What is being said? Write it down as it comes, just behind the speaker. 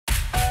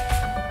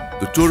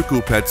The Turku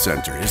PET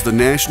Center is the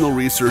national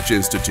research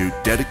institute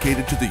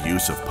dedicated to the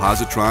use of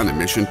Positron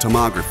Emission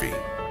Tomography,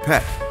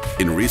 PET,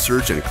 in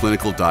research and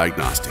clinical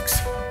diagnostics.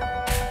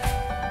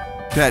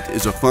 PET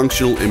is a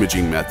functional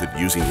imaging method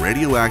using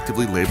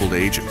radioactively labeled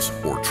agents,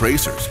 or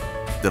tracers,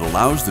 that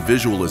allows the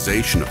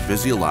visualization of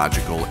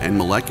physiological and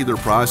molecular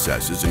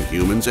processes in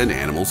humans and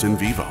animals in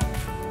vivo.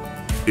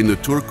 In the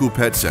Turku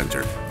PET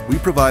Center, we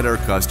provide our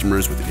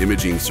customers with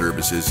imaging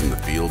services in the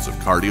fields of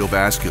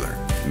cardiovascular,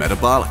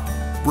 metabolic,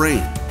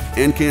 brain,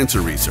 and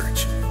cancer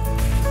research.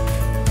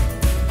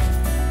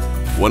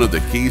 One of the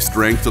key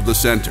strengths of the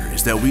center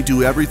is that we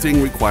do everything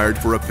required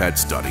for a PET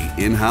study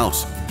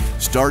in-house,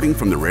 starting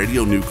from the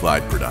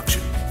radionuclide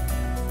production.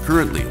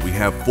 Currently, we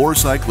have 4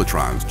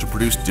 cyclotrons to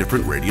produce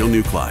different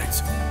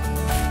radionuclides.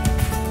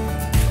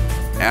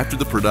 After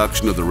the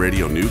production of the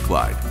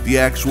radionuclide, the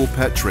actual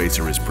PET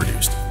tracer is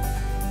produced.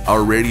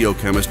 Our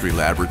radiochemistry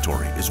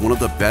laboratory is one of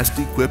the best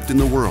equipped in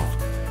the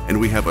world, and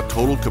we have a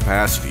total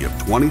capacity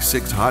of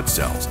 26 hot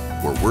cells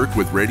where work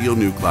with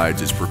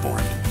radionuclides is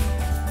performed.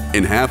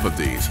 In half of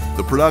these,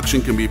 the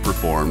production can be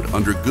performed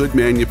under good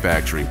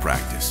manufacturing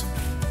practice.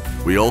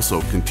 We also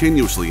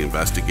continuously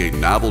investigate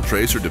novel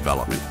tracer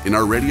development in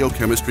our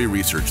radiochemistry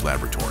research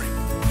laboratory.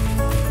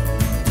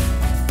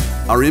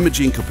 Our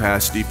imaging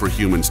capacity for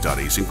human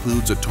studies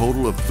includes a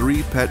total of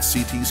 3 PET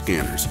CT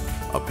scanners,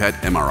 a PET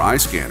MRI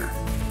scanner,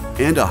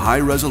 and a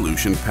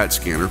high-resolution PET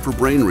scanner for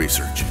brain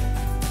research.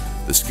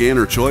 The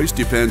scanner choice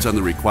depends on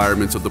the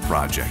requirements of the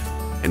project,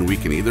 and we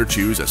can either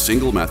choose a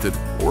single method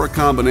or a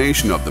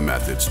combination of the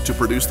methods to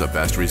produce the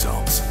best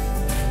results.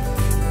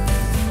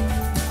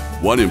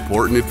 One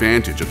important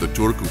advantage of the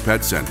Turku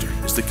PET Center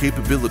is the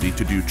capability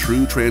to do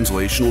true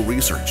translational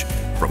research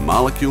from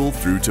molecule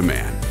through to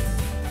man.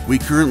 We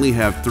currently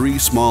have 3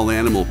 small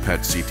animal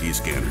PET CT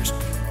scanners,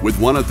 with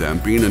one of them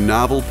being a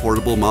novel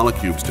portable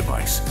molecules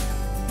device.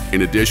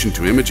 In addition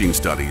to imaging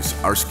studies,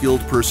 our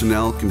skilled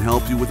personnel can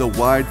help you with a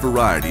wide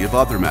variety of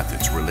other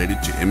methods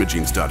related to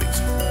imaging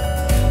studies.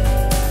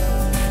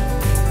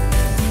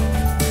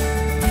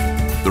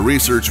 The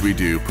research we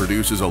do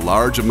produces a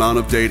large amount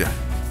of data.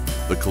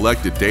 The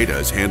collected data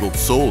is handled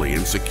solely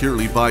and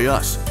securely by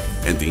us,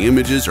 and the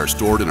images are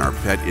stored in our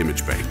PET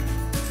image bank.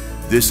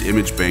 This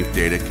image bank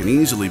data can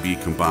easily be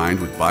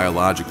combined with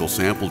biological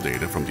sample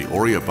data from the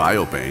Åbo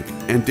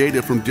Biobank and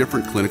data from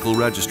different clinical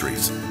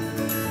registries.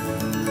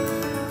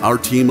 Our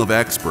team of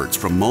experts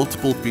from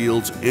multiple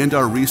fields and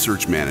our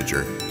research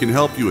manager can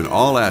help you in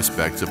all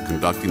aspects of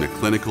conducting a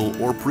clinical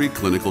or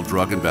preclinical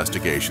drug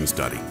investigation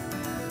study.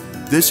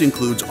 This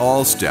includes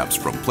all steps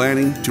from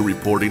planning to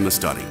reporting the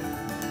study.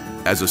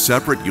 As a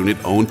separate unit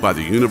owned by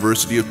the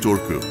University of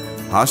Turku,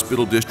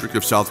 Hospital District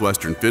of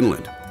Southwestern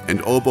Finland,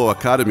 and Åbo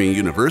Akademi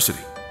University,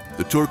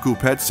 the Turku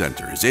PET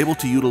Center is able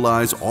to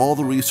utilize all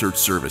the research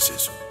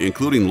services,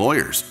 including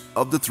lawyers,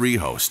 of the 3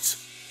 hosts.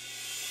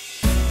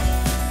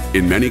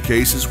 In many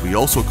cases, we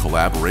also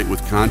collaborate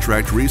with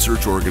contract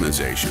research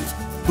organizations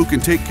who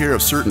can take care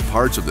of certain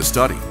parts of the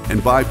study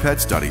and buy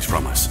PET studies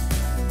from us.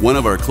 One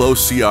of our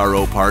close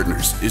CRO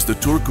partners is the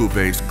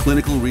Turku-based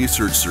Clinical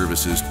Research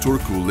Services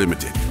Turku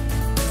Limited.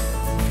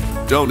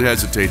 Don't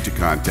hesitate to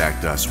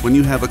contact us when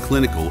you have a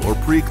clinical or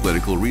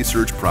preclinical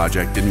research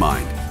project in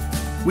mind.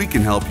 We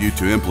can help you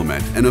to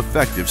implement an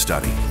effective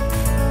study.